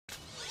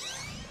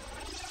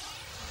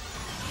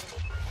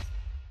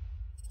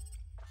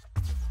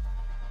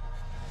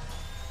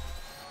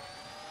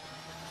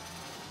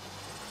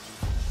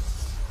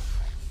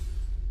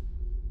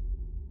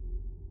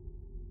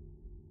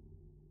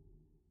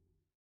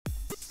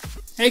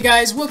Hey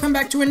guys, welcome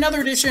back to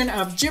another edition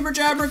of Jibber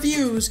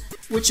Reviews,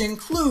 which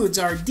includes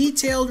our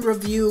detailed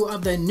review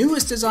of the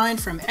newest design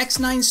from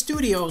X9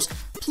 Studios,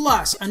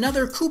 plus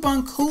another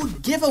coupon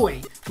code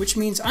giveaway, which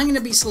means I'm going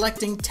to be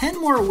selecting 10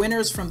 more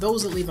winners from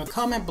those that leave a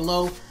comment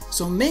below.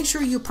 So make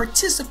sure you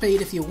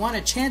participate if you want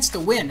a chance to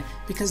win,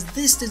 because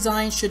this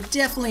design should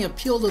definitely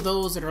appeal to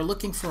those that are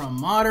looking for a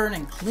modern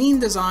and clean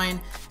design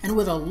and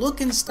with a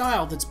look and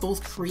style that's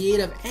both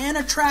creative and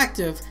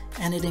attractive,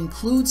 and it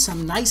includes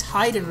some nice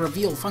hide and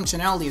reveal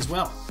functionality as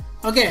well.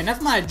 Okay, enough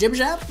of my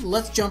jib-jab,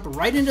 let's jump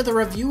right into the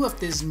review of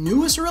this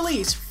newest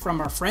release from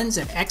our friends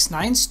at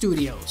X9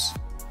 Studios.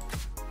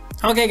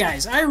 Okay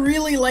guys, I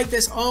really like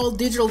this all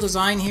digital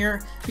design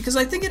here because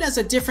I think it has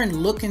a different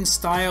look and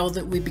style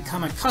that we've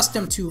become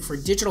accustomed to for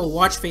digital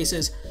watch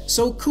faces,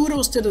 so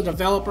kudos to the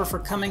developer for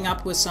coming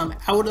up with some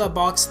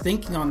out-of-the-box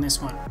thinking on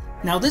this one.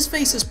 Now this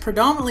face is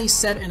predominantly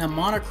set in a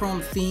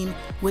monochrome theme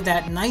with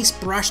that nice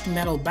brushed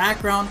metal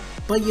background,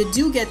 but you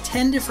do get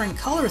 10 different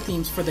color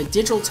themes for the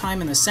digital time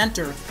in the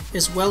center,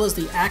 as well as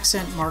the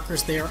accent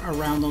markers there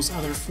around those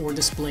other 4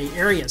 display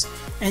areas.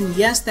 And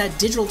yes, that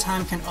digital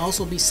time can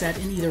also be set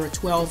in either a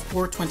 12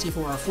 or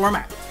 24-hour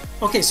format.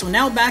 Okay, so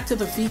now back to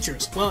the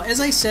features. Well, as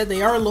I said,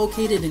 they are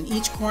located in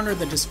each corner of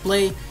the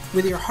display,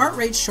 with your heart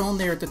rate shown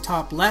there at the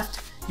top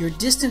left, your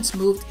distance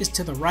moved is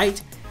to the right,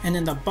 and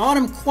in the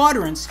bottom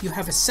quadrants you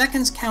have a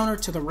seconds counter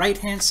to the right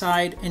hand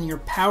side and your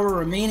power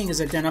remaining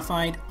is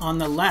identified on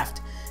the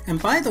left.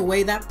 And by the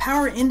way, that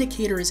power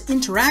indicator is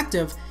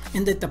interactive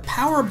in that the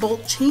power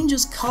bolt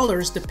changes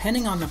colors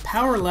depending on the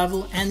power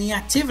level and the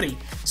activity.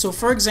 So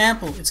for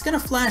example, it's going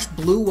to flash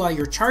blue while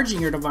you're charging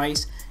your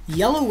device,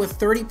 yellow with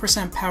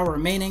 30% power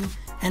remaining,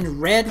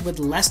 and red with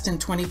less than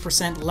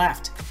 20%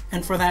 left.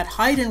 And for that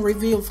hide and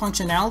reveal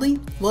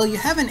functionality, well, you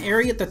have an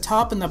area at the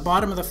top and the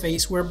bottom of the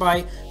face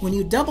whereby when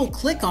you double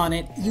click on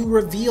it, you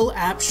reveal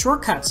app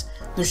shortcuts.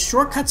 The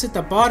shortcuts at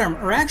the bottom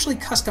are actually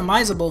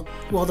customizable,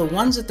 while the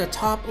ones at the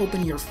top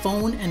open your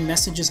phone and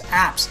messages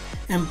apps.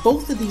 And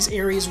both of these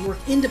areas work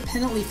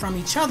independently from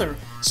each other,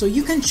 so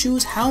you can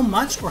choose how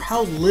much or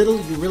how little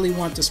you really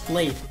want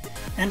displayed.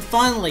 And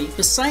finally,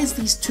 besides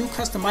these 2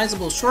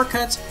 customizable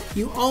shortcuts,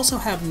 you also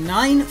have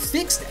 9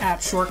 fixed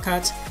app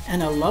shortcuts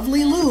and a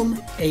lovely Loom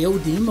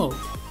AOD mode.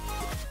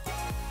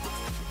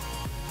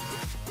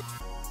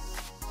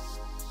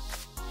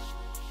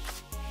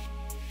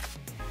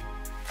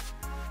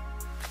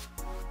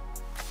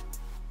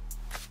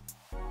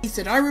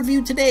 That I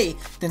reviewed today,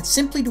 then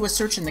simply do a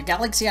search in the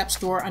Galaxy App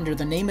Store under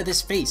the name of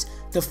this face.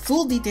 The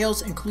full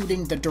details,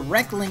 including the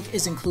direct link,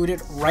 is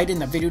included right in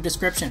the video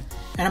description.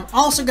 And I'm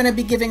also going to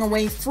be giving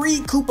away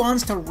free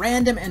coupons to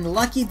random and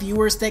lucky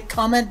viewers that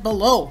comment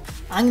below.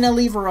 I'm going to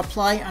leave a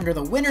reply under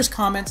the winner's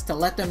comments to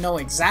let them know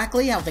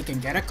exactly how they can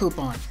get a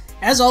coupon.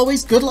 As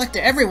always, good luck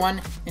to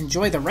everyone,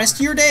 enjoy the rest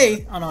of your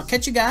day, and I'll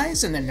catch you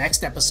guys in the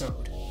next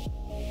episode.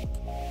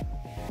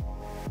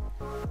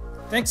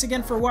 Thanks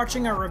again for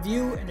watching our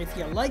review, and if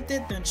you liked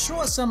it, then show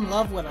us some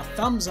love with a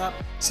thumbs up,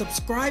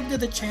 subscribe to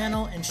the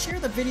channel, and share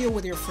the video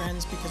with your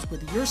friends, because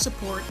with your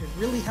support it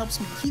really helps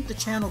me keep the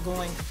channel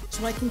going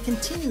so I can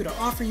continue to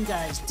offer you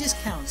guys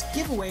discounts,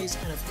 giveaways,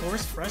 and of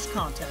course fresh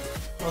content.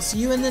 I'll see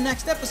you in the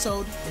next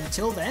episode.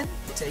 Until then,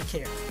 take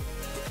care.